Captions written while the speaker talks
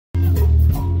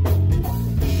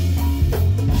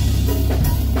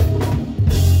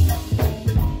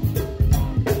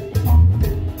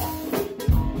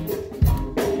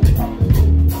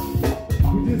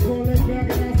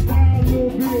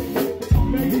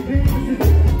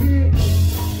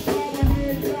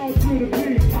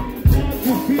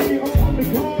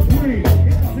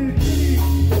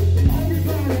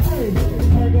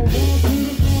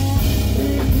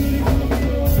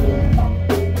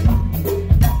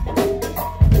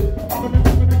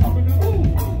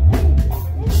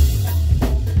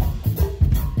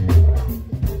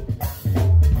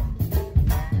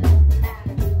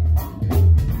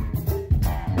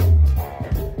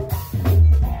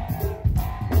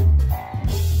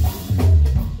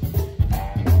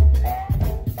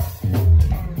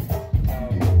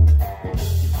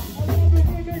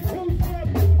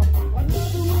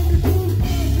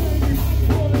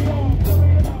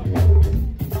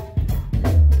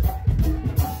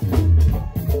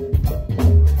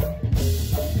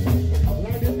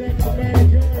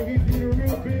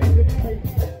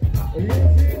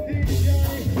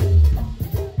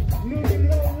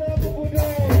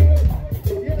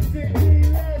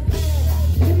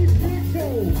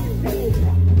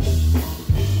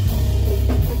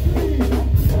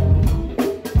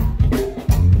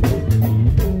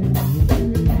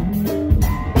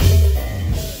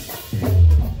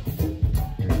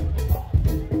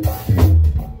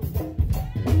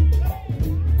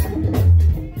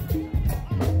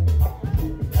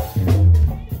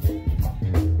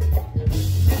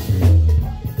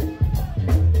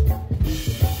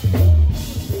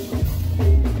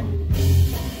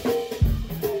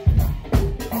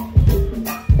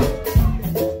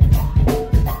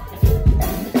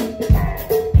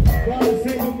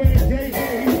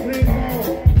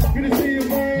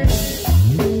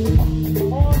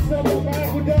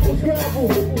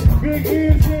big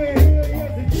ears in here.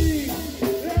 Yes, indeed.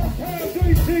 Last time,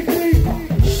 360.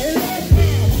 And last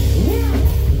time, what?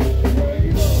 There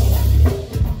you go.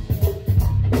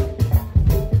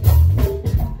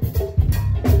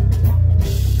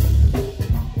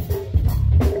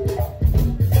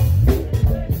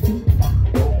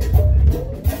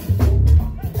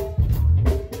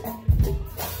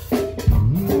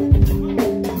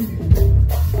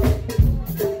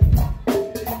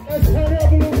 Let's turn it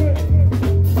up a little bit.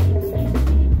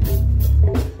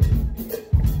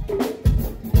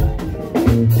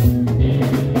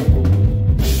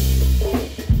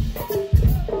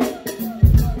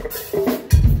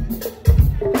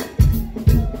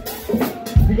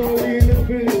 We're gonna leave a little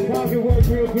bit of pocket work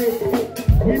real quick.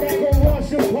 We're not gonna rush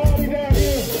the party down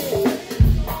here.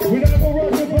 We're not gonna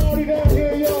rush the party down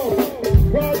here, y'all.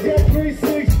 Project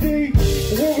 360.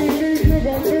 When we leave, you're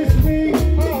gonna miss me.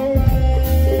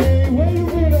 Alright. Wait a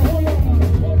minute, hold on.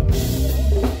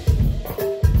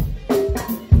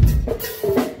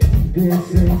 This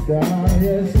is the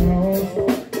highest note.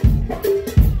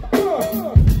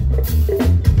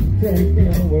 Take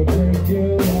you, we'll bring you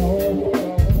home.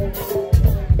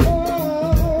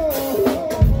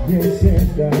 This is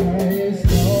the highest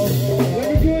note. Let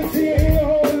me good see you here,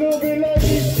 hold a little bit like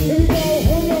this. Here we go,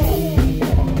 hold on.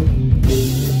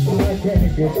 I can't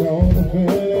control the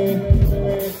feeling,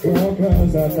 girl,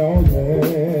 cause I know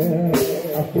that.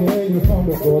 I feel you from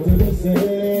the floor to the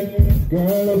ceiling.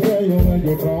 Girl, I'll tell you when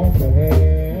you come for him.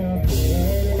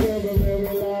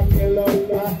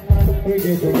 We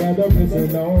get together,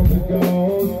 missing on the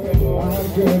goals. I'm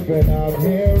dripping out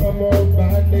here, I'm on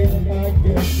my knees. I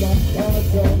get my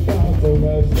thoughts on top of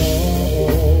the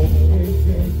soul. This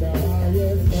is the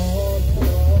highest note.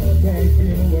 Take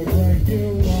you and break you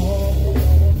off.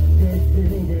 If you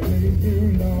believe you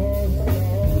lost,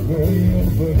 will you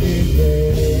forgive me?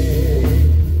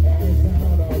 That's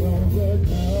out all over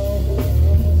town.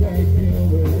 Take you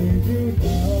and leave you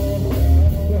down.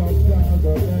 Sometimes I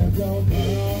let you down.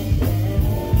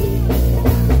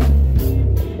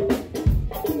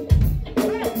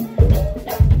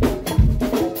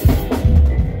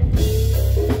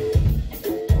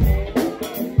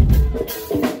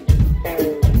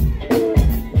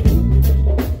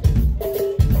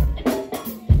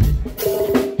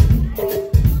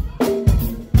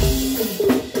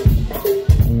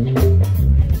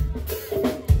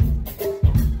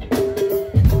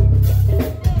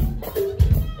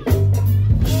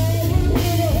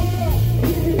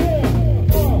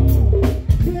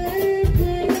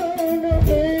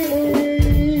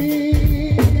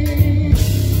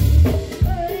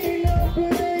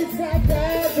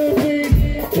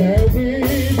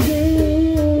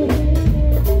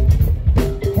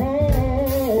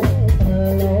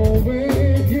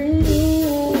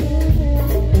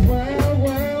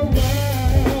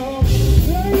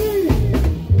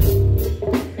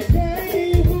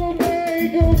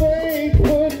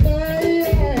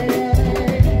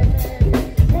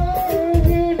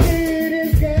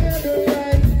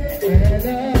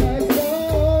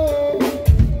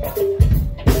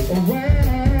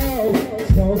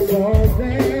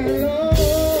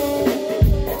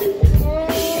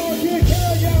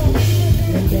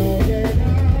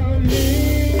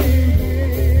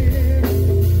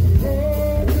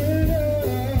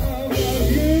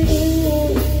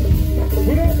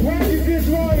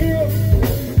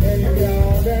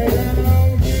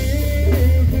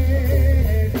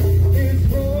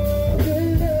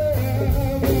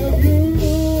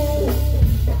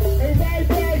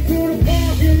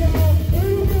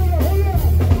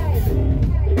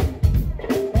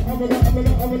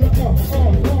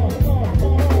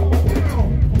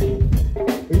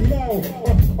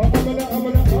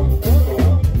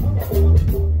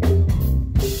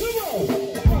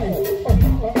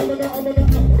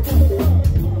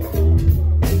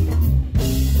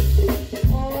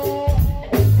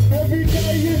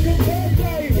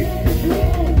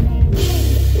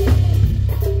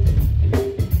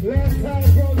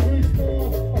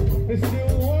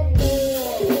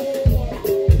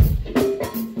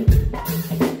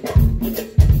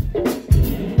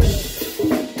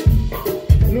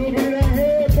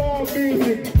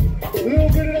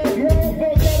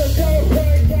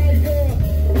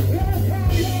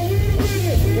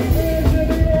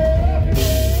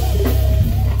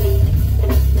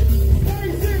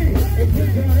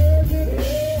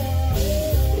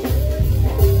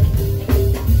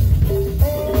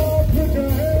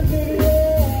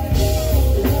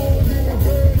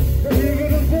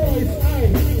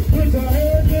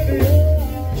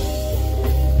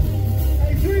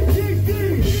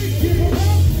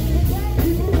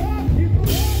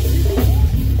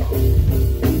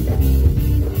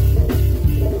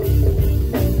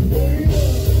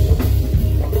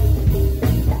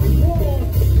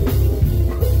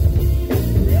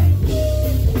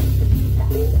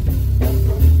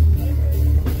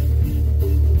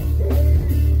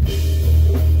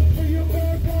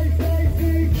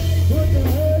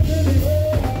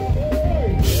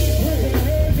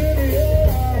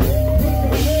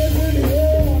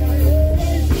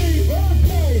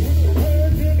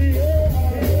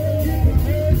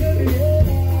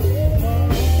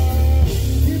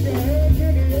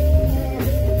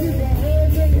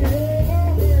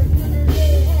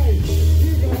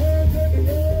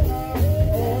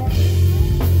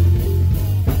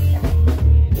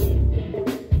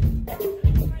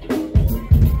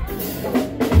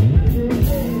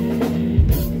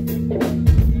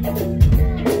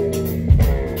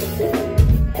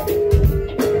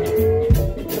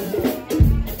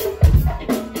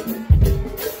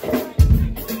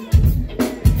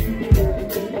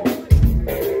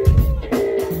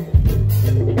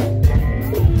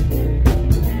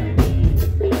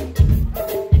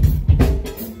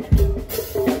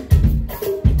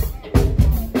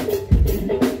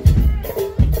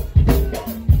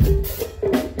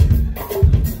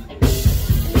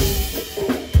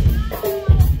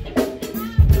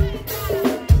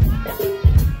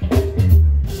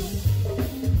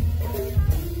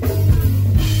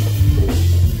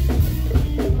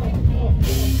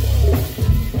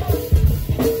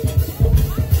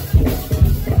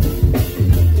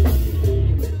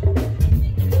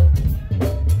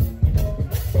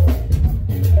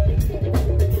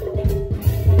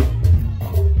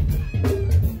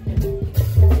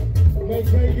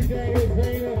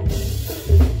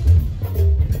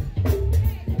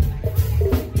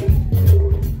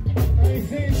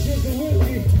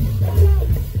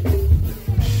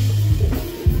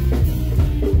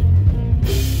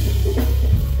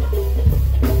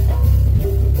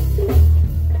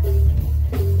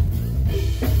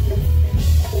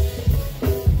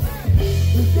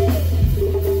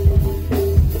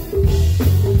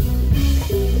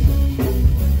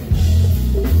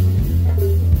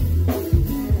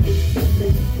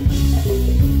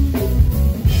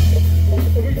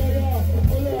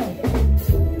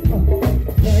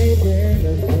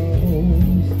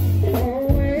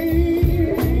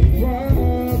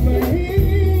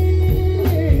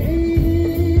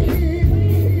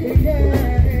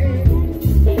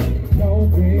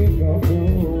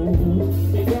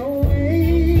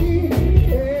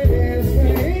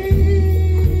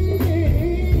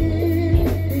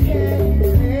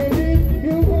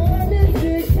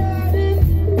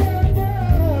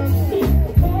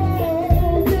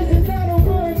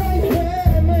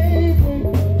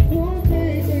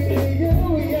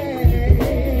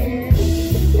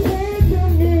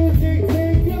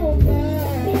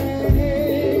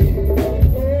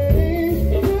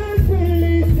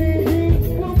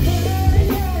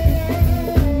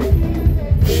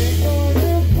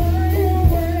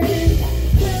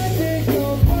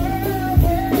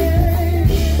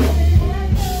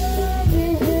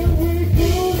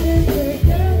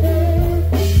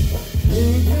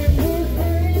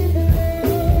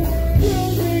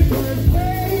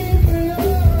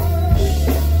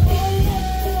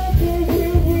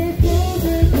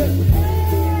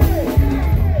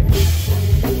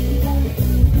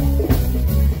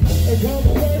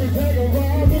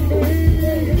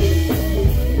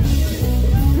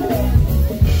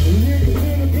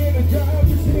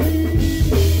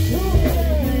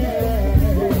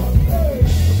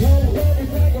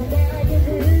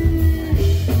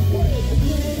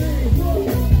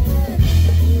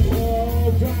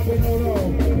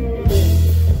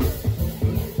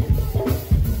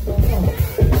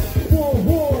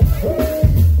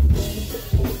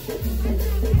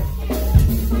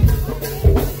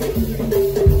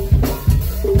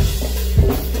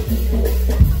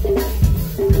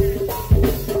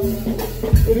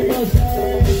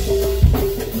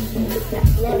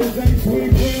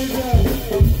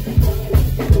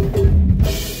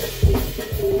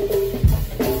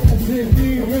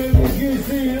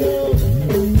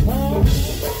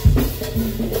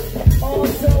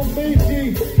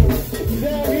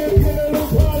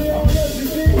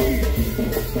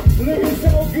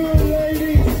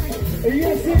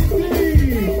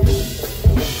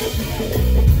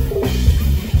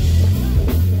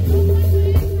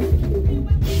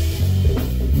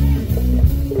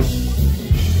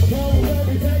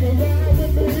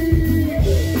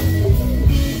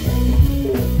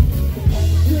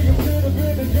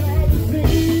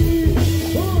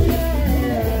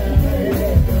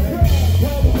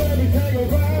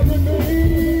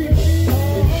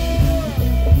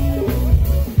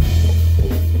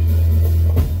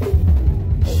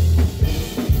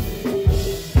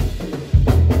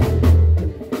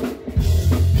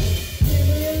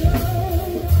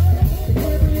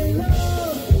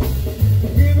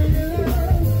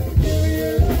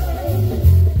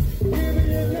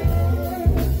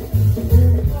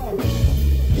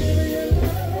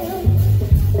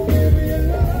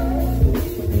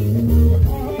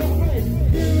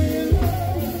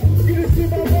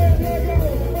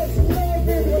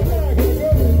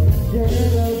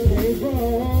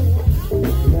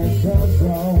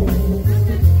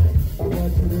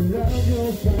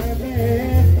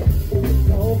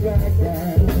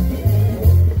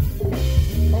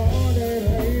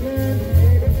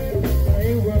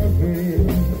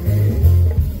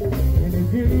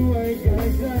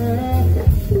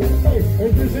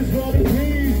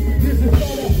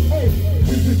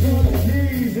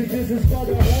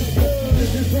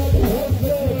 This is for the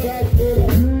hustler. Back to the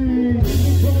dream. This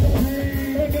is for the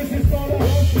dream. And this is for the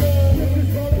hustler. This is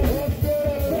for the hustler.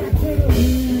 Back to the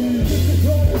dream. This is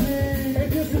for the dream. And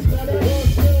this is for the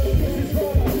hustler. This is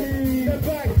for the dream. And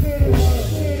back to the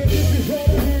hustler. This is for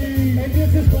the dream. And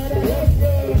this is for the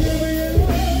hustler. Give me your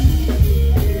love.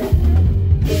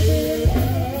 Give me your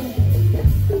love.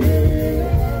 Give me your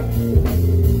love. Give me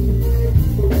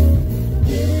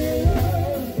your love.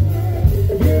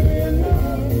 Give me your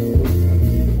love.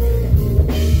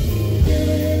 Give me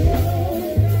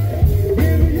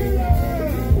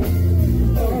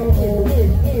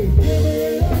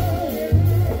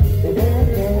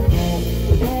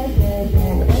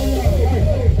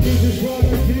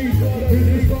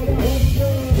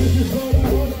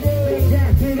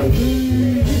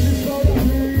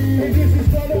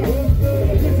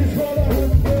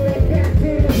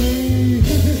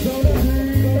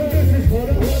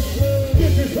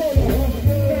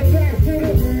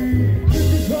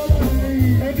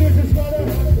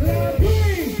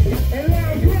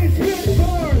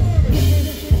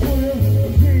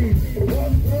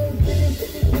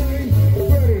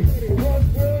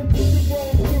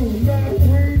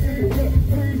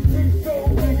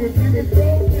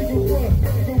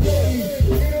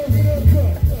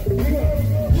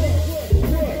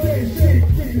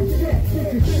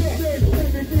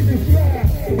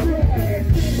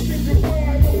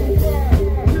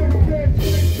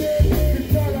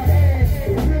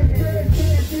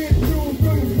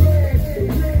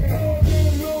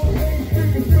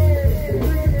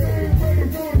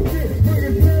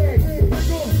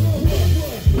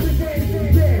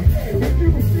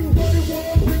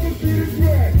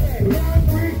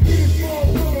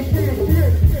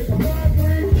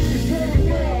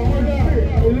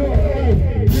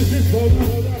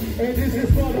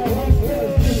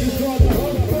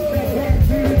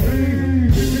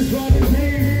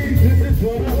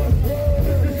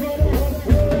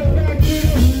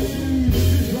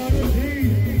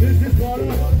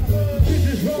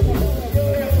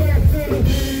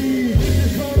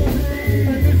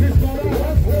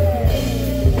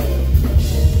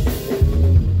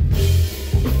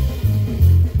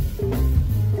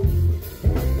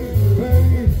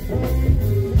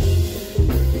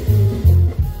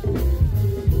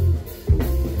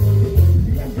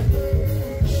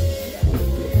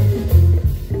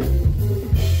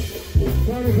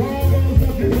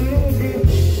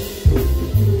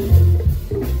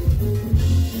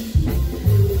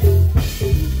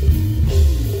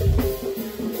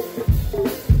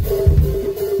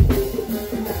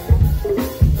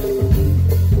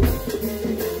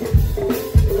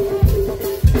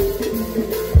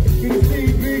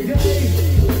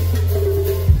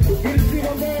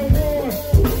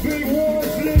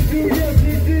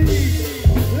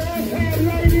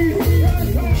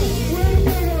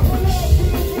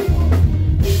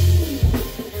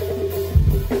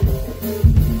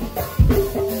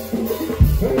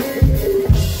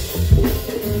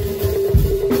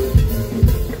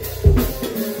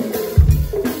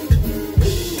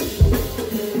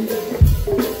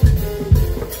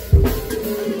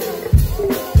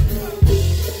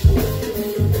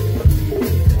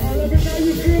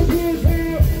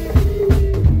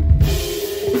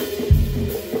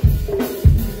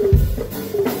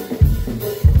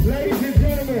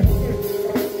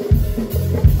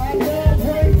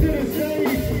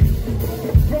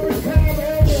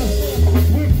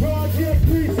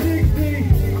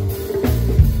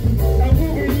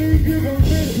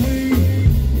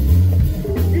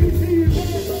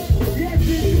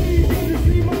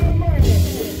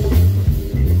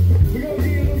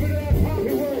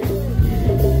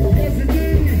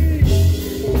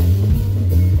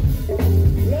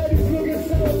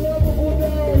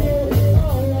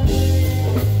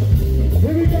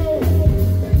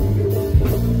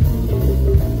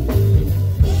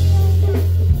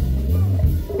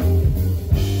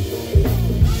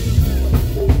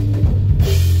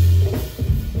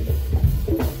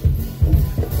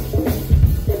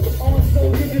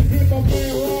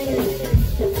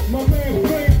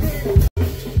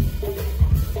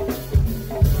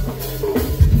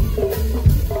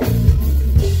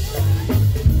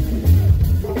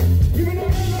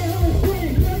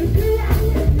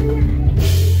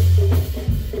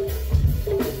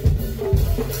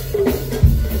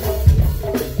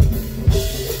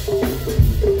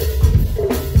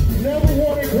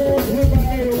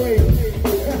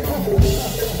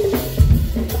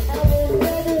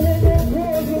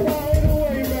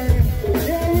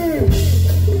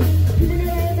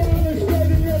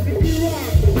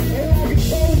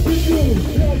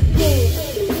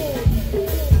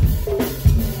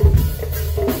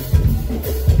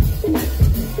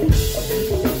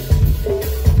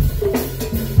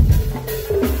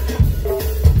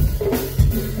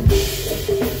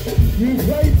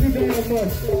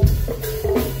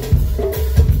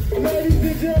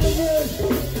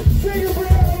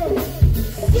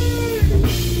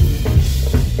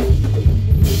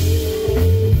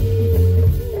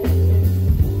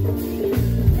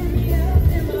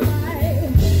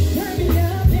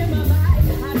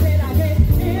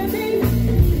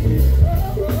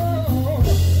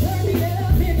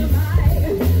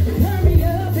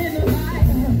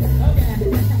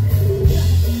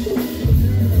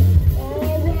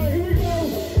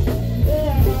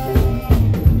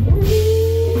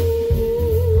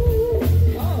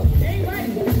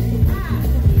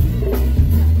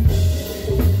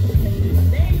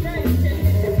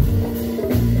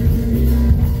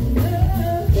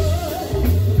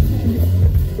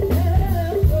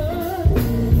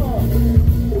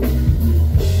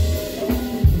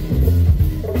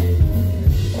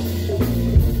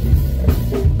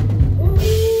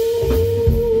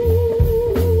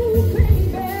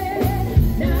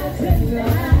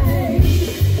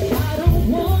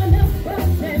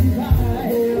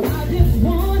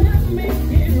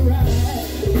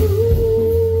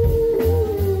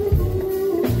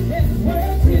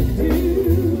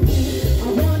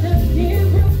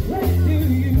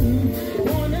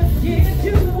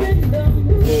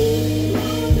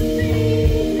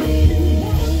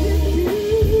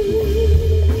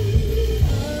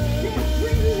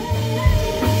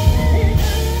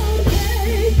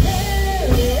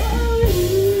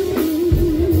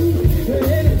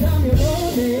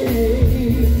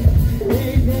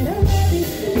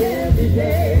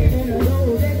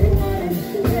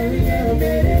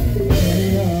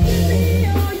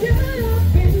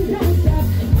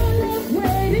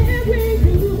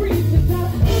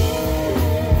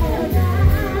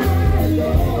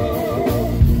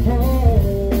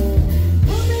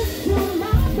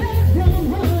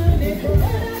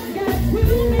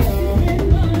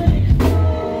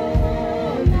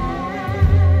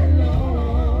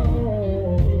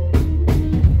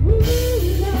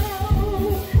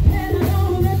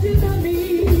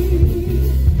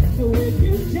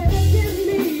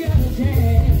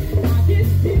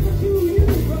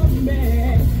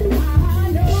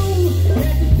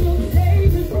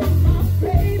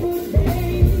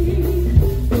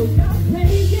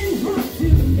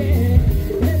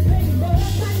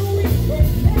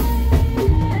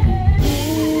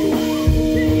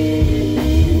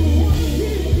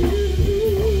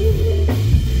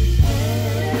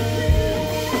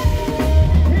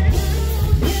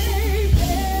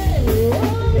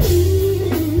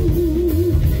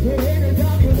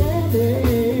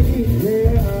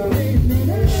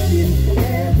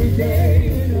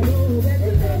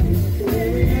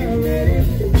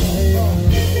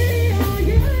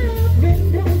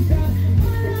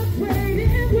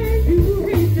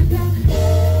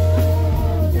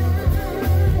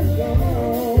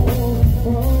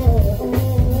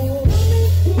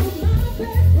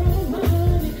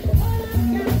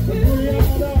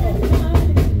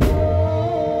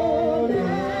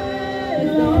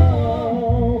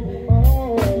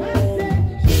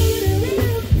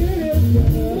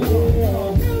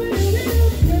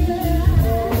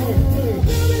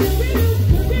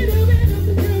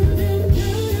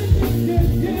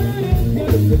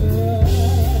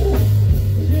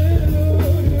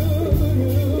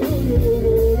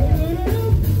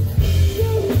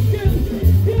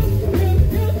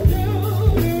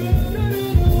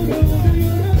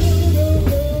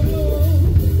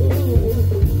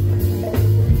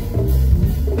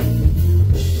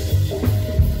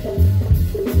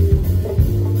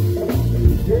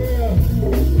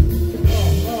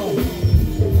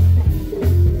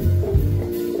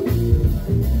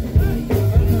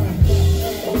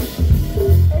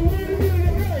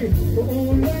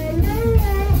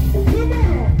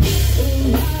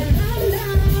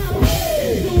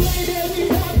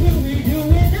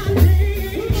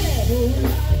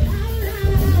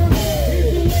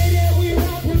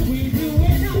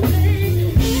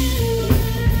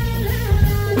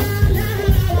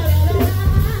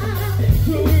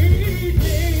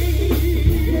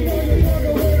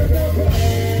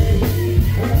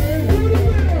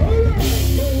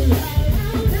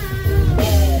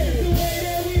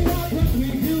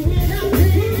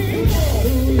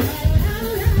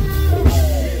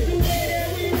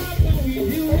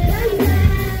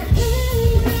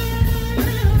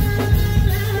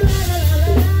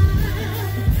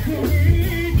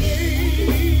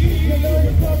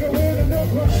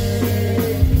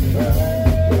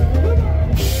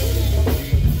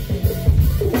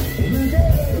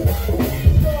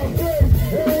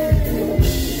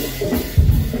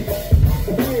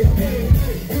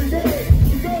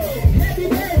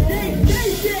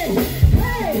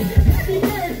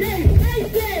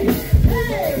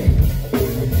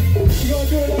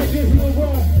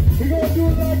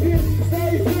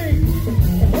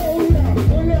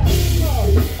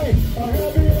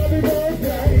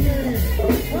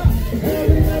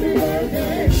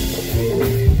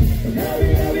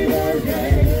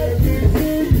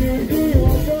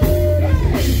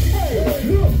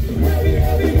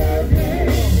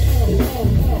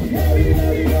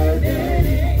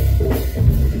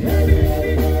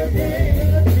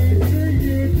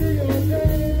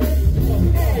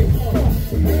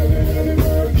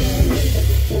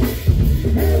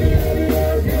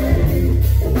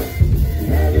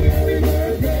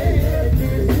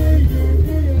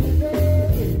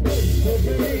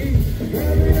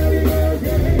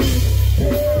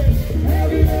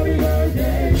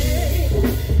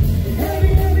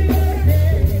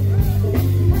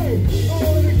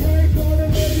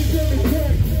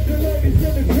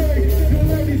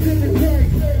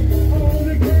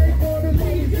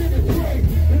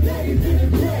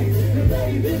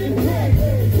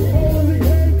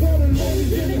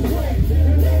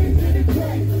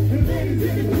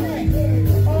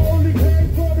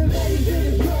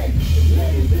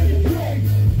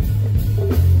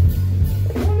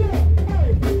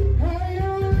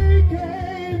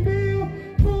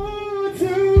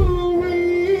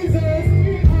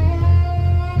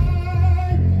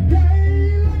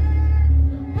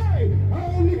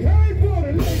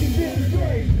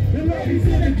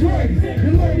drinks,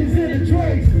 the ladies in the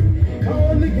drinks. I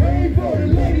only came for the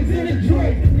ladies in the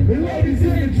drinks, the ladies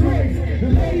in the drinks, the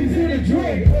ladies in the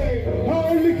drinks. I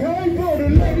only came for the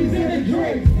ladies in the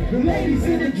drinks, the ladies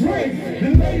in the drinks, the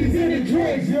ladies in the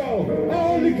drinks, yo. I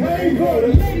only came for the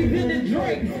ladies in the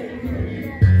drinks.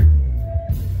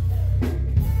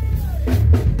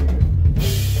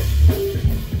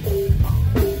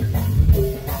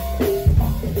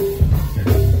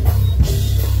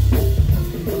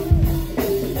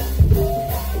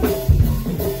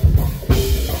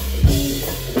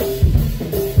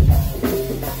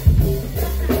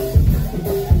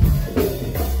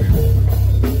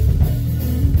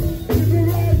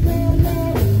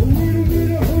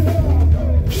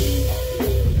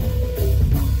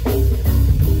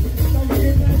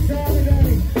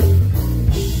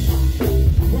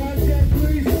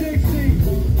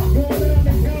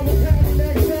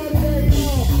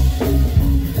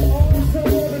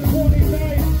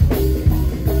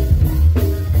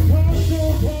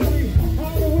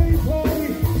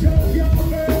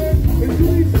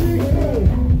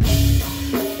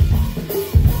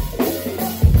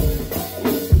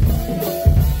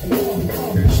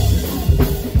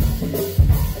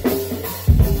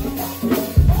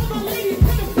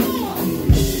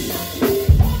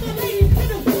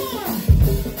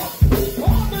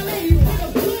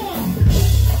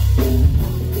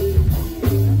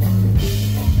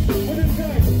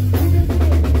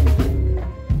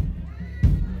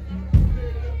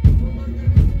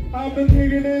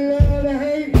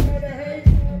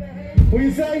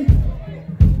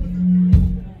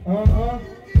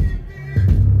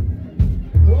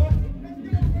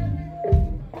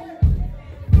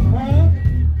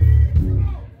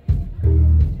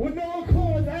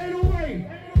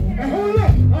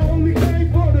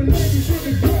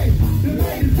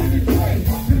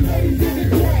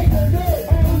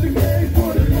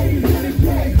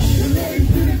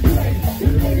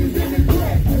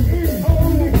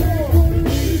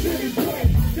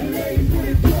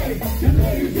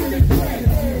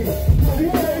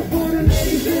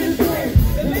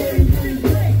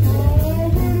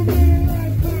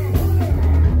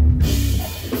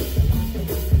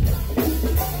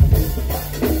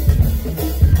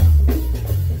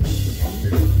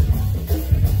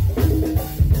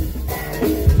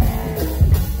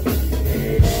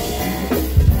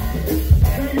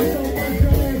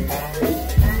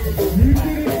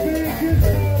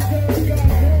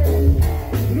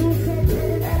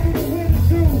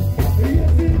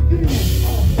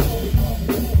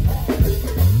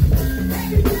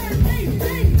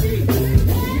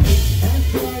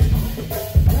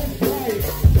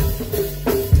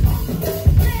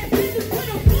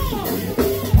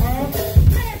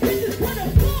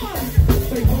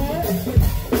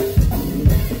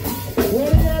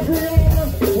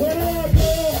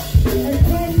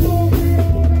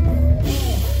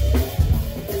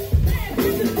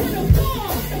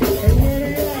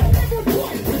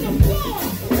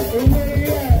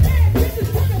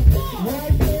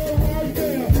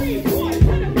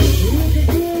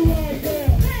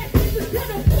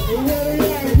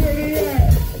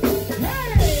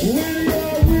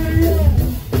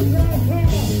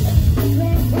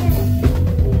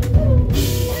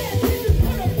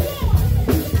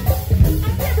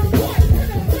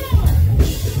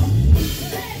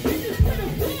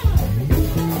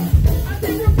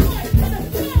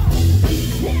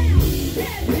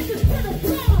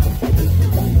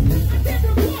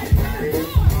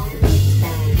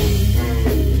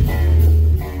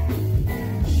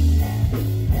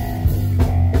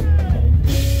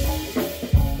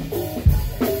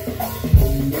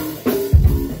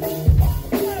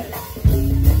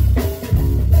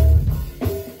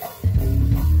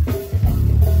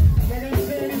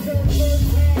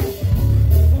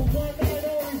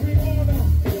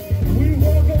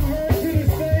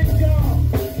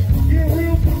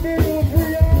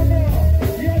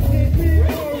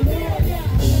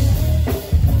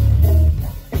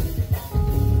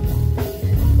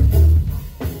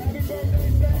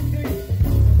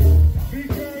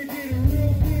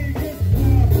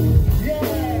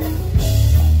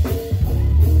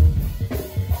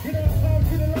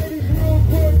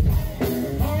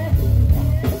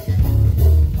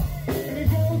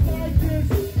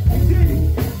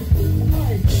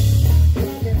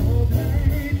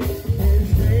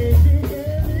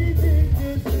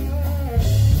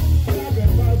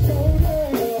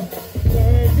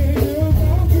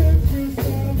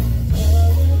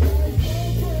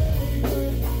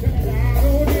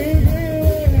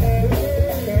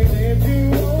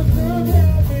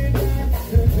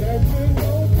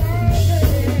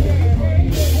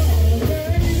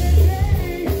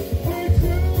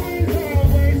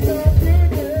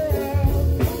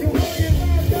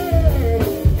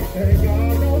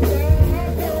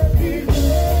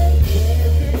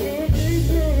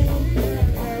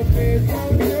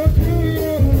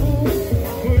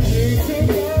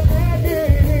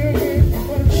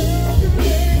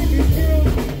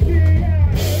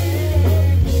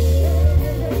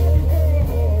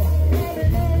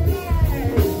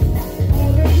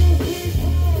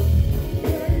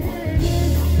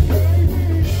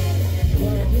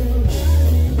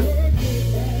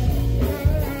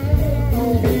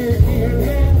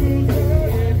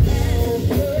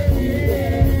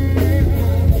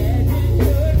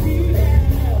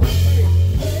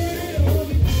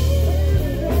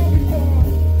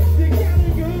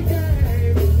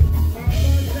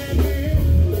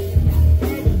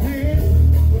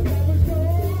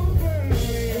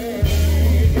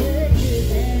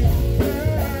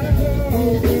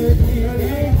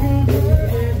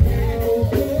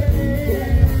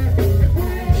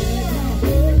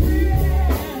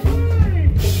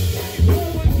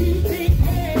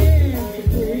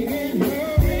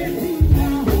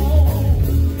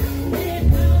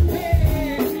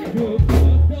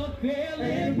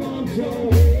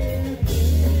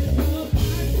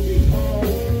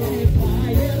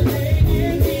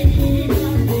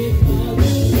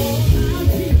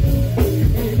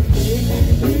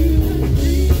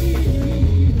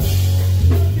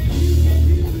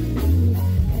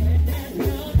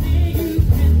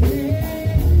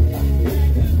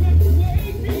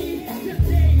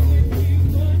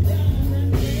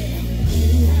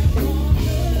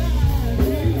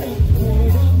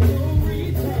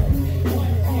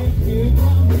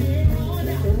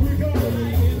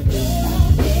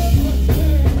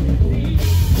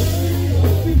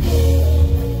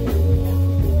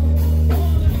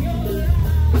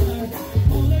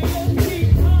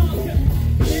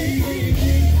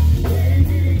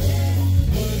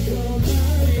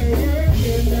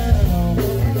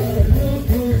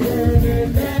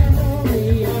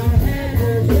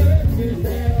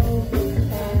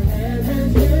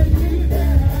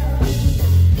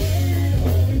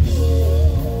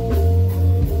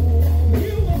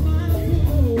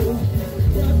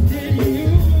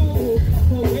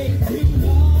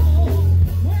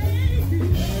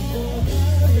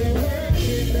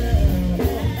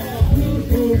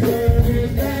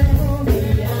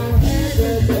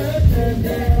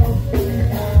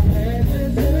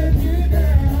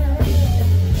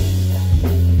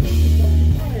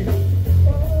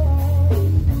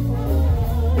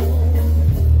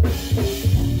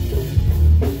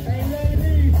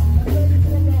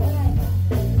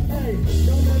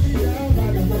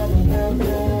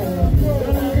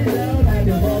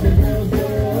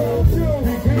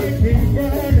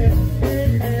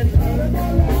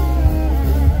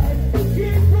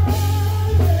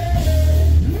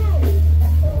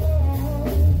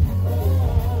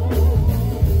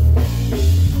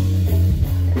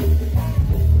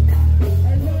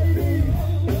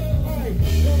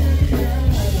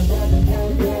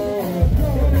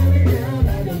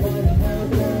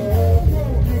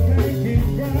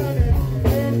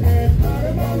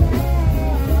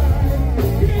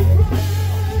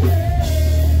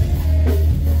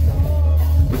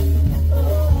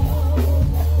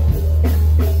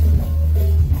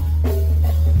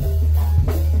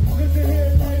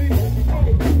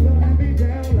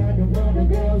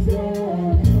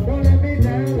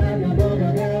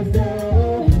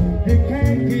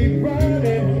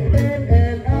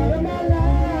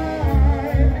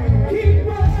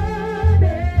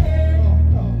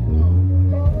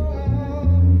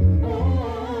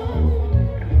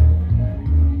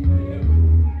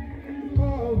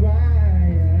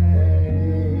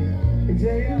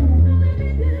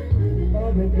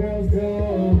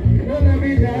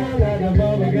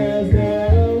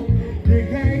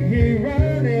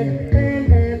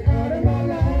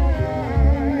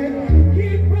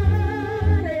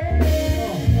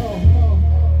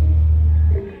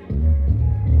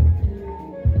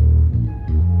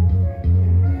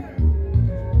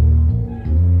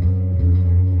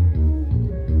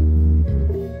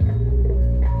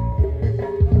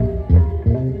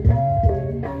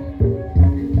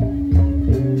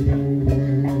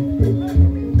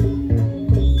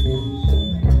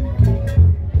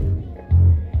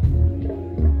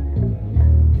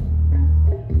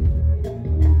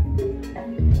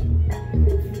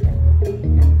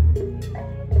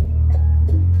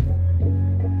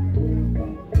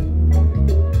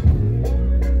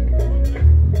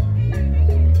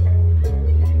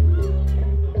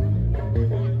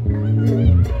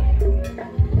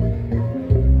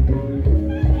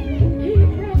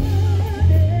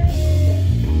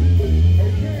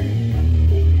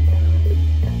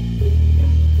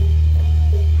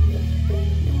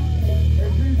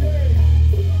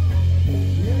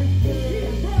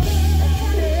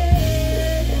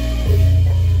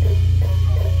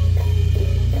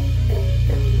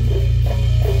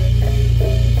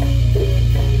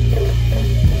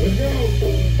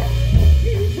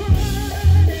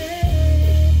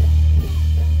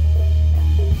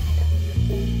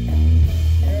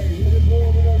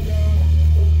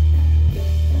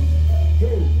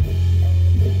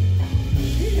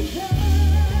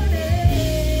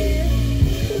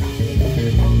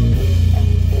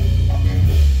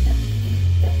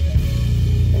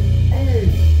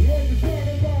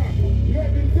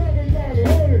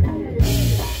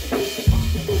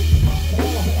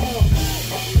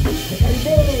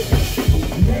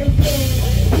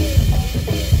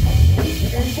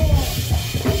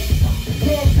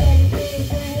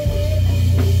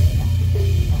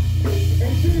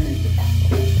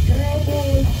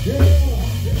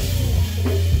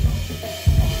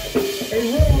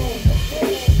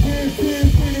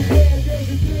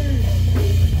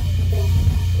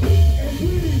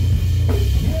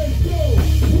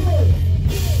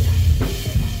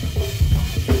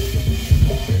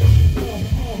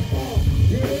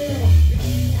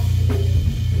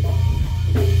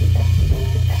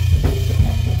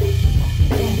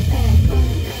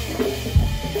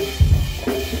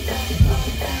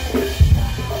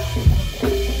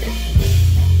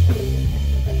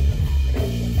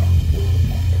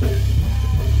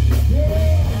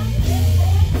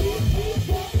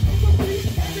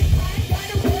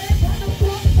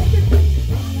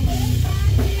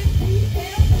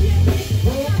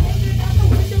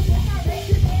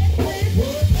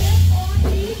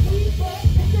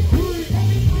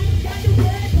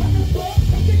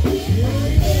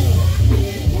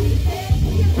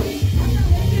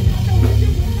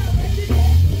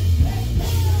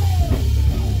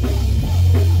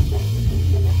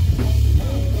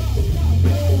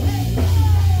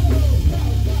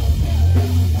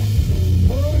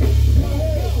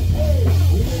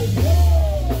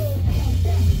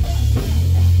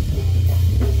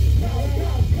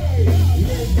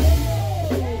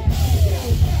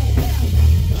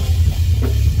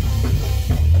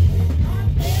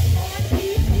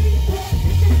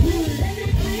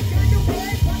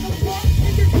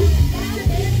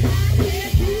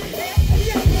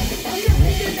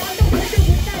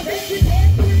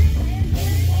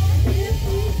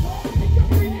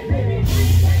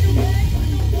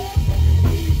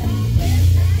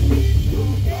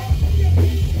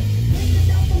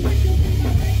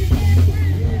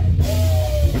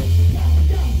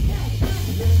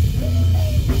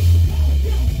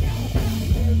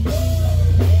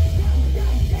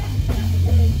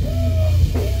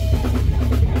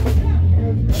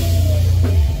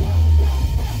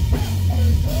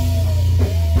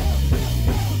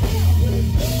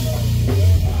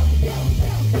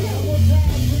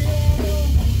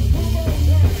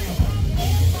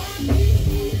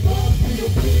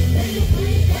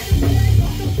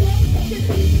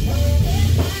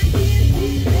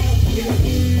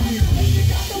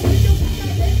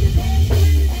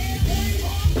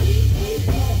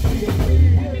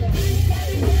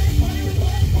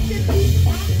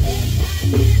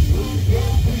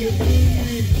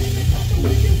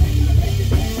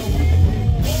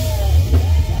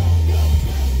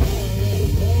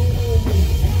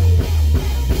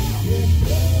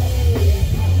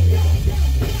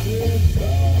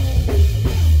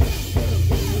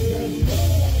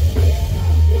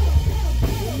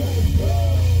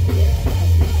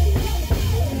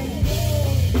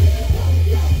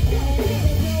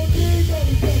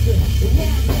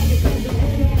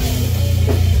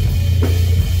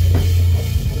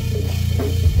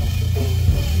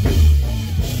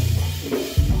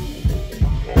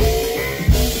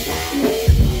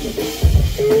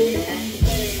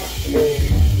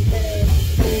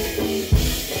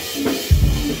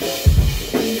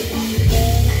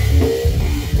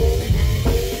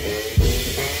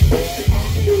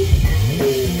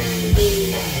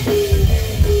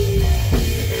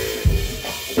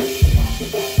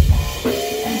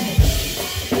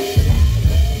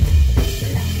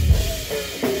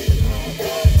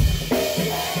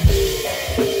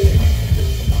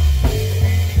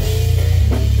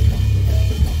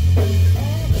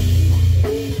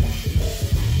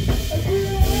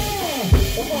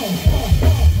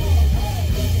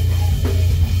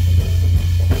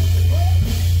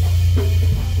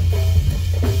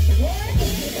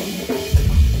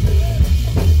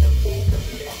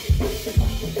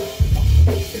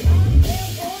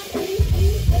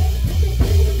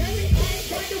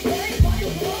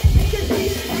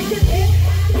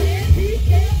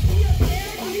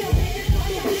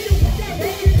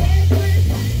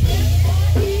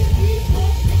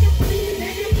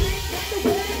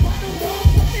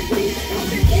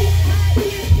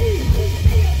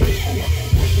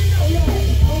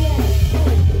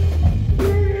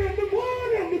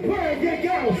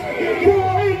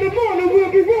 4 in the morning,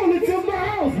 we'll be rolling to my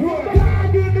house.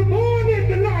 5 in the morning,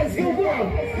 the lights go out.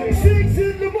 6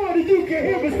 in the morning, you can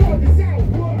hear us start to shout.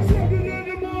 7 in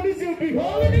the morning, you'll be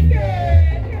holding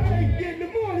again. 8 in the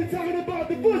morning, talking about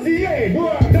the pussy, yeah.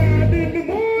 9 in the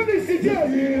morning, she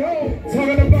just get home.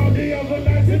 Talking about the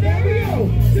overnight scenario.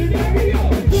 3 in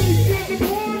the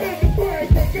morning, the break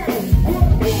back out. 4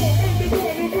 in the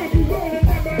morning, we'll be rolling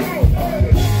at my house. 5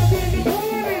 in the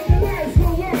morning, the lights go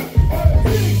out.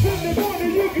 6 in the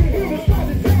morning, you can hear us start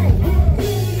to shout. 7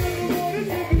 in the morning,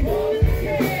 you'll be holding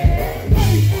again.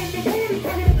 8 in the morning,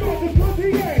 talking about the pussy,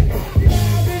 yeah.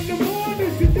 5 in the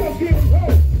morning, she just get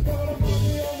home. Talking about the overnight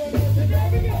scenario.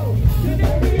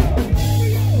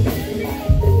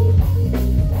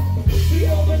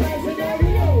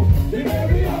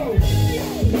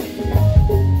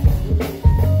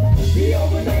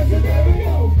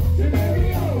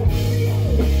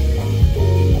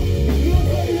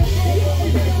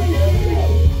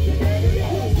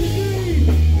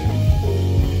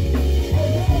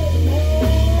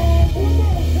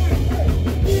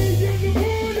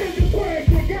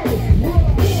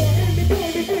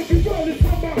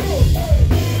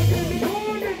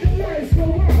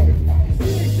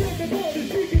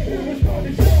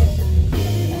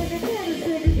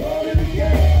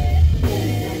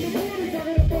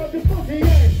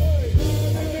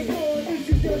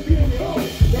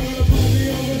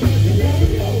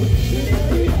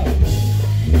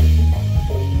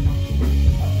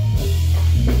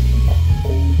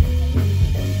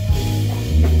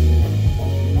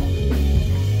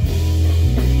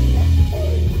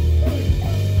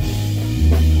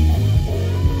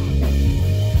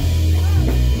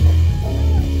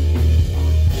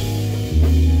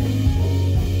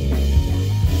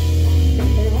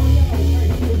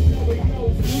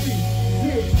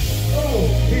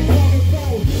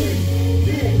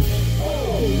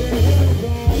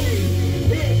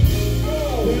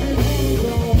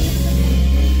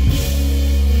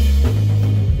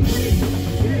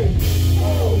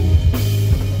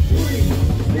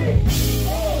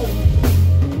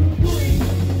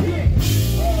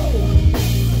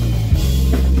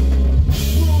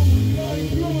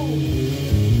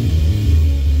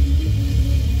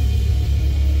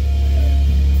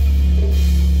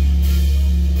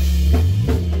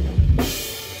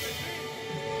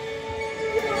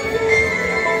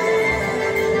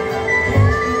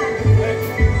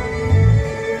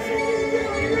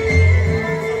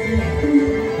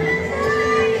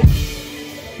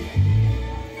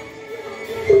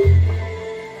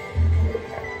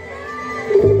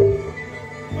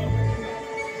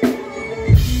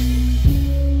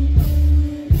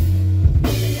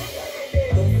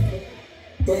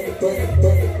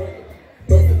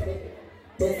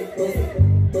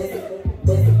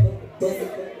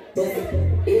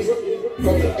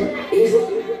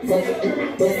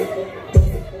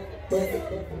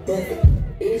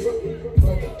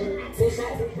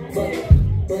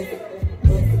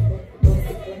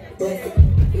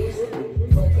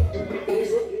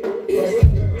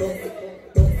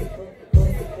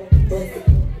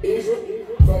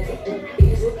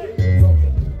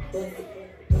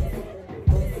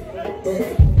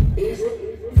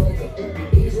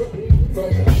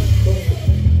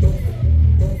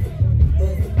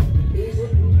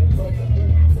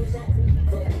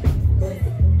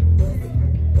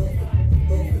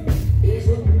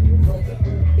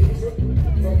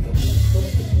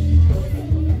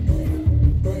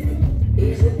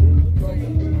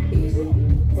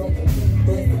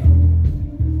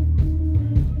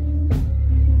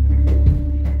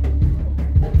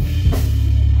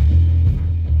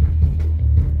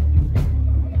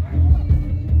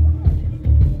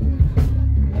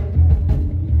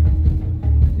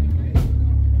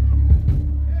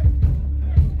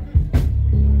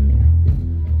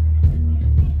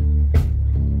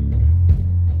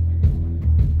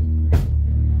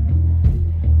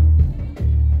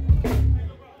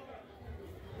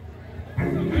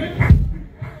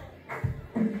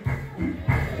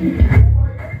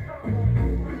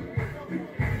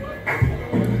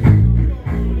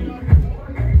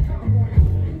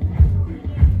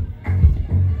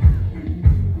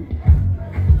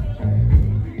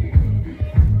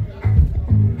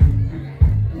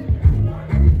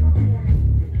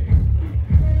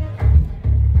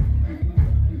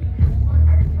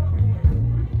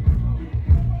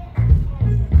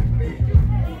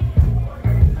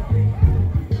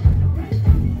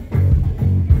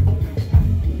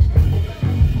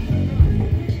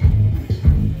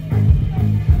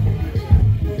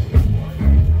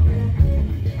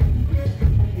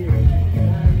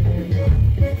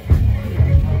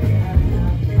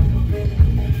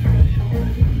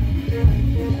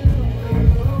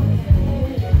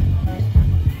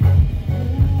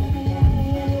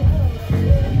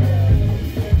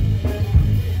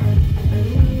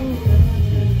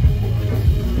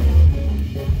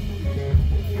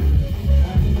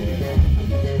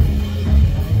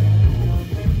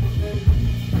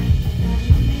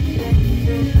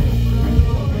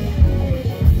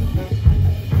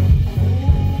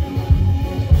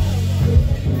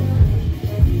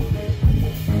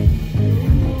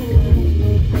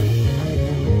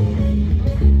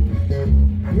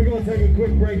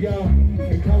 quick break, y'all,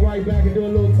 and come right back and do a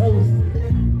little toast.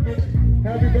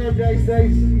 Happy birthday,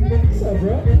 Stace. What's up,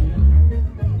 bro?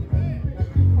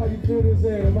 How you feeling this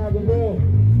end? Am I good, bro?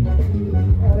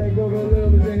 All that go-go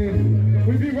love is in here.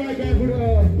 We'll be right back with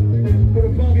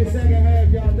a funky second half,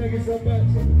 y'all. Thank you so much.